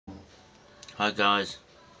Hi guys.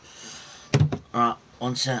 Right,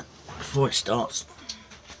 one sec before it starts.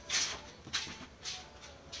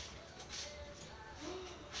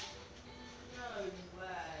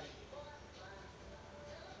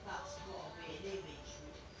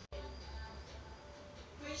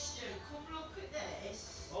 Christian, come look at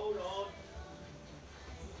this. Hold on.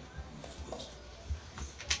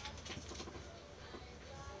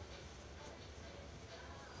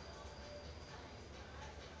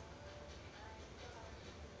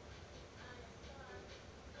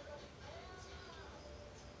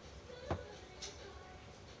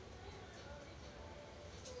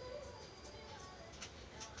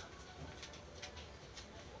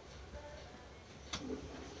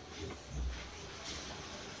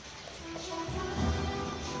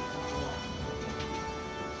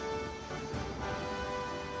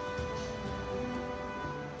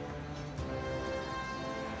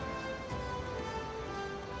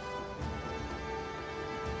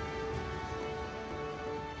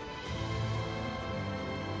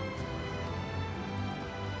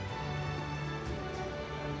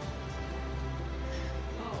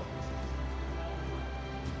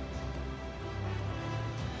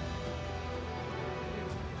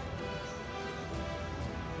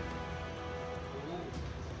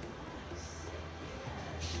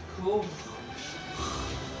 Cool.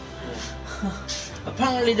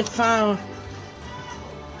 Apparently the phone.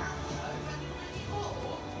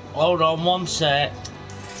 Hold on one sec.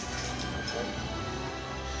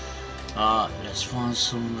 Alright, let's find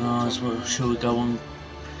some guys. Well, shall we go on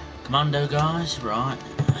commando, guys? Right.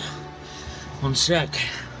 One sec.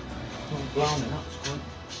 Oh, blimey, that's good.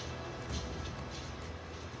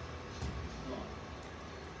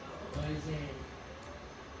 What is it?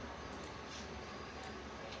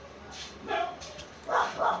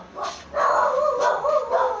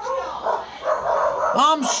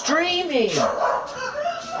 I'm streaming!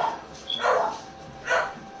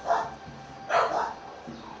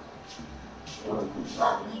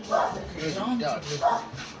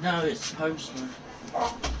 No, it's postman.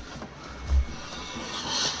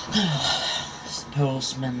 It's the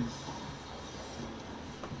postman.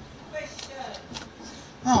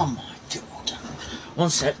 Oh my god. One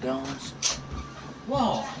sec, guys.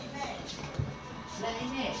 What? Let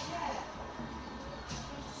him in.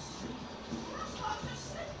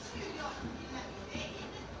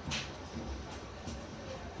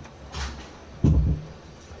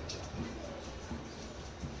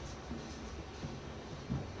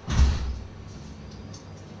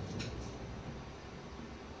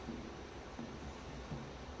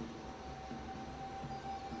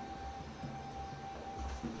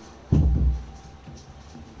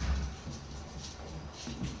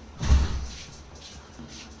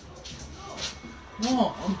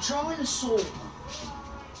 What? I'm trying to sort.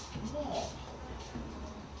 What?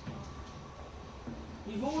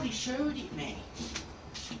 You've already showed it me.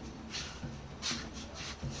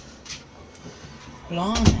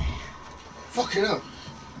 Blimey. Fucking hell.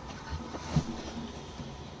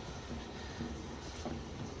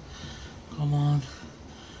 Come on.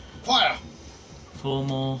 Fire! Four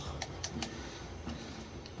more.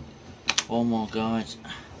 Four more, guys.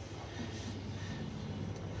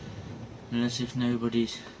 Unless if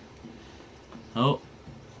nobody's... Oh.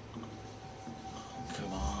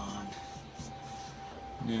 Come on.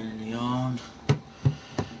 Nearly on.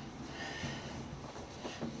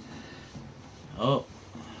 Oh.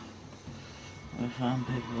 We found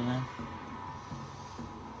people then.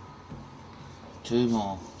 Two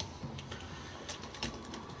more.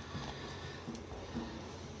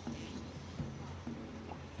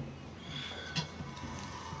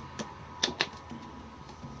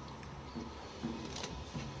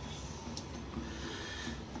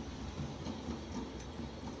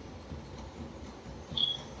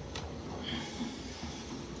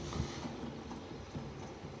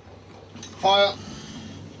 Fire!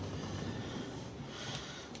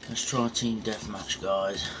 Let's try team deathmatch,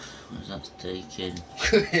 guys. Because that's taking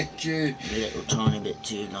Dude. a little tiny bit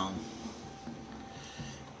too long.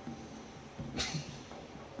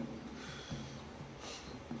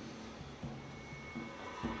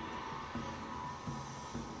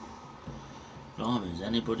 Blimey, is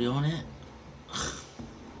anybody on it?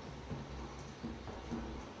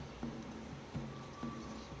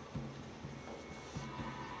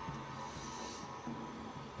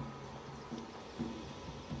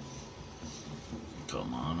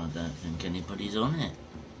 Come on, I don't think anybody's on it.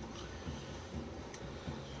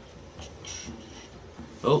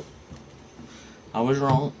 Oh, I was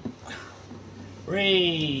wrong.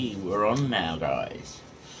 We're on now, guys.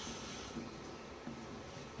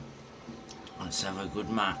 Right, Let's have a good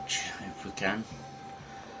match if we can.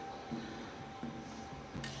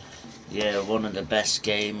 Yeah, one of the best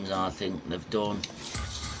games I think they've done.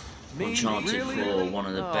 Uncharted 4, one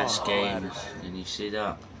of the best games. And you see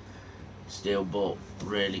that? Steelbook,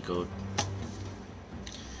 really good.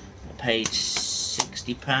 I paid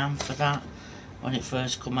 £60 for that when it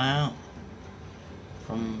first come out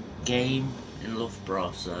from Game in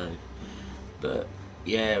Loughborough, so but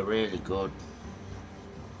yeah, really good.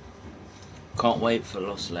 Can't wait for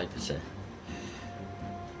Lost Legacy.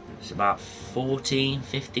 It's about 15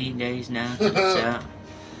 days now till it's out.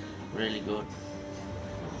 Really good.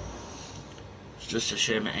 It's just a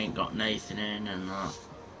shame it ain't got Nathan in and that.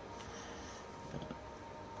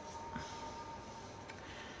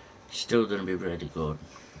 It's still gonna be really good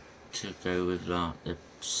to go with like the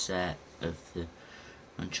set of the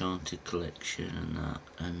Uncharted collection and that,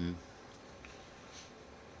 and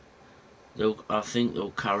I think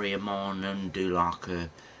they'll carry him on and do like a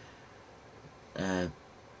I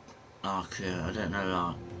don't know,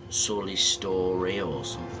 like Sully's story or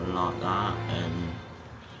something like that, and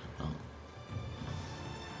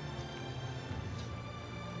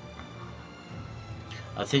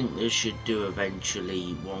I think they should do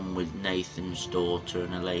eventually one with Nathan's daughter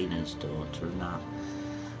and Elena's daughter and that,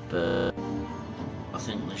 but I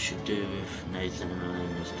think they should do with Nathan and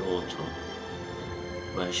Elena's daughter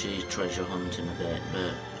where she's treasure hunting a bit,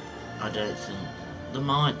 but I don't think they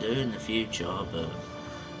might do in the future, but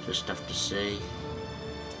just have to see.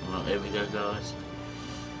 Right, here we go guys,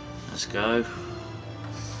 let's go,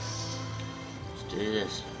 let's do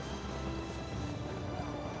this.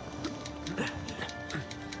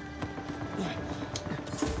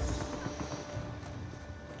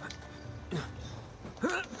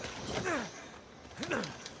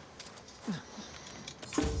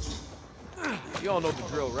 You all know the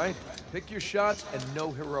drill, right? Pick your shots and no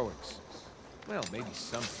heroics. Well, maybe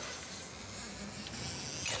something.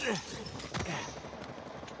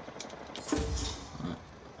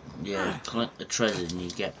 Yeah, collect the treasure and you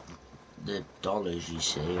get the dollars you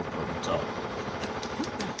see up on the top.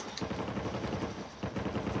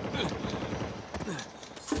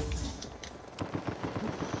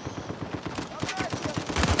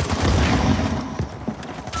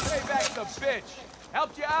 Payback's a bitch!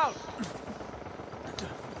 Helped you out!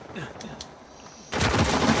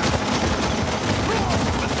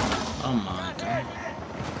 Oh my god.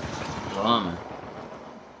 Blimey.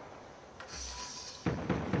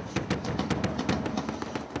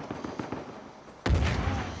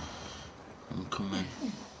 I'm coming.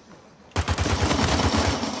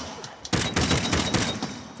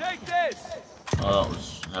 Take this! Oh, that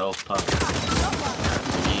was health pack.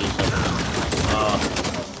 Use that now. Oh.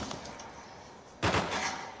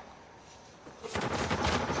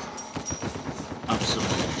 Have some of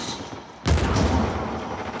this.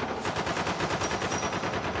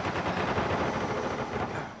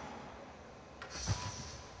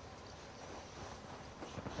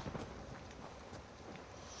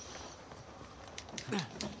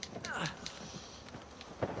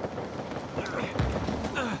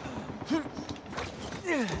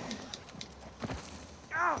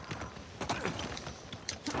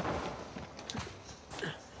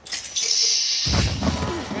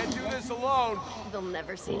 Can't do this alone. They'll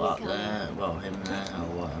never see me That coming. there, well him there or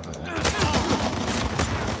whatever.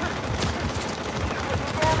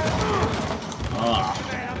 Oh.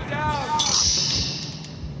 I'm down.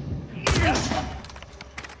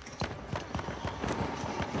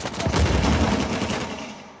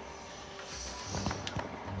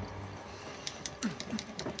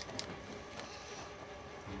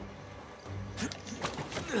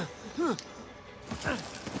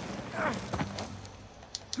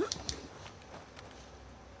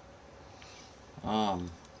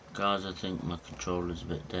 Guys, I think my controller's a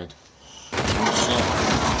bit dead.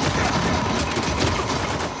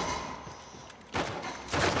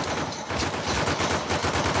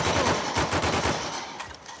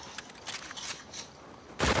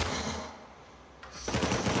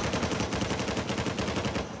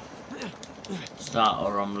 Start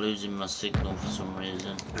or I'm losing my signal for some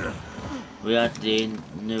reason. We had the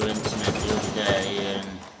new internet the other day and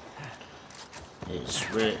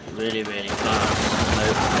it's really fast.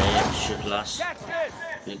 Hopefully it should last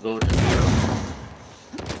be good.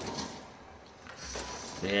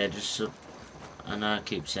 But yeah, just I know I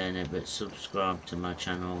keep saying it, but subscribe to my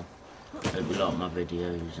channel. Hope you like my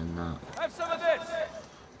videos and that. Have some of this.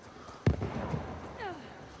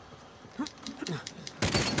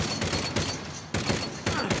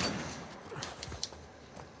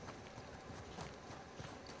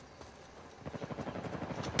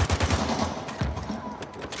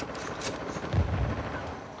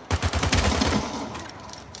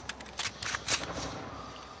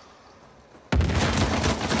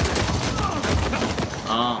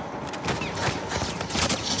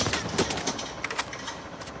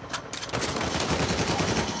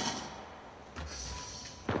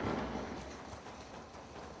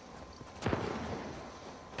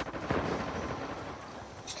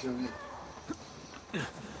 kill you.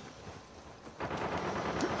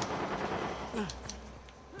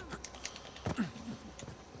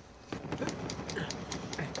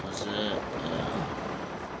 That's it.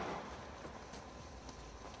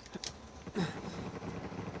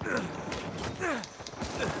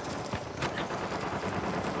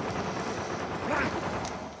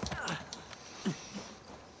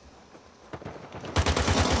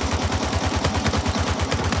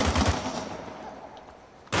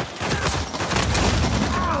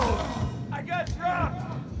 I got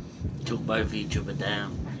dropped! Took both each other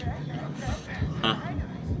down. Huh.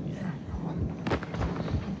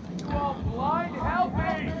 You all blind? Help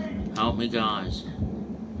me! Help me, guys.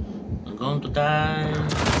 I'm going to die.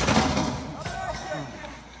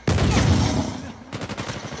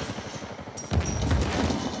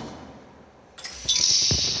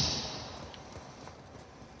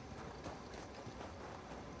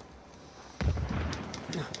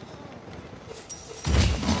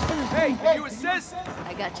 Hey, can you assist?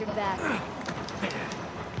 I got your back.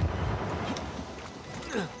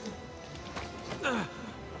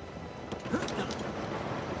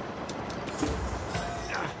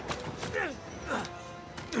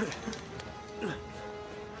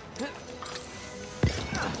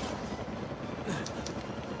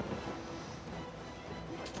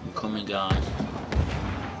 I'm coming, guys.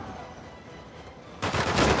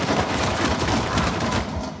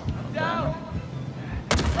 Down!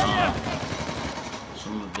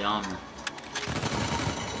 Someone behind me.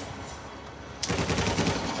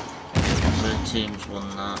 Red team's won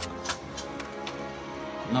that.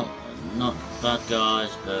 Not bad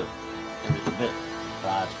guys, but it was a bit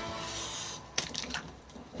bad.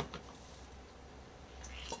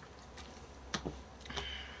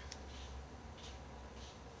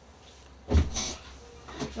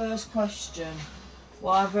 First question.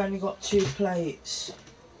 Why have I only got 2 plates?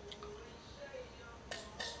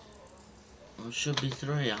 Well, it should be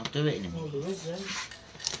 3. I'll do it in a Well, minute. there isn't.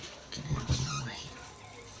 Get out of the way.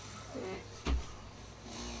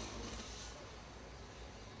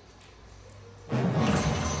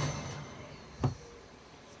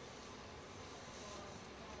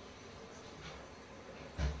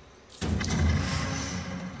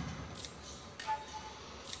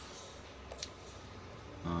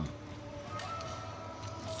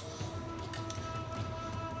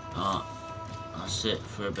 That's it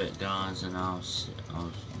for a bit, guys, and I'll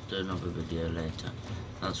do another video later.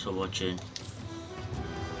 Thanks for watching.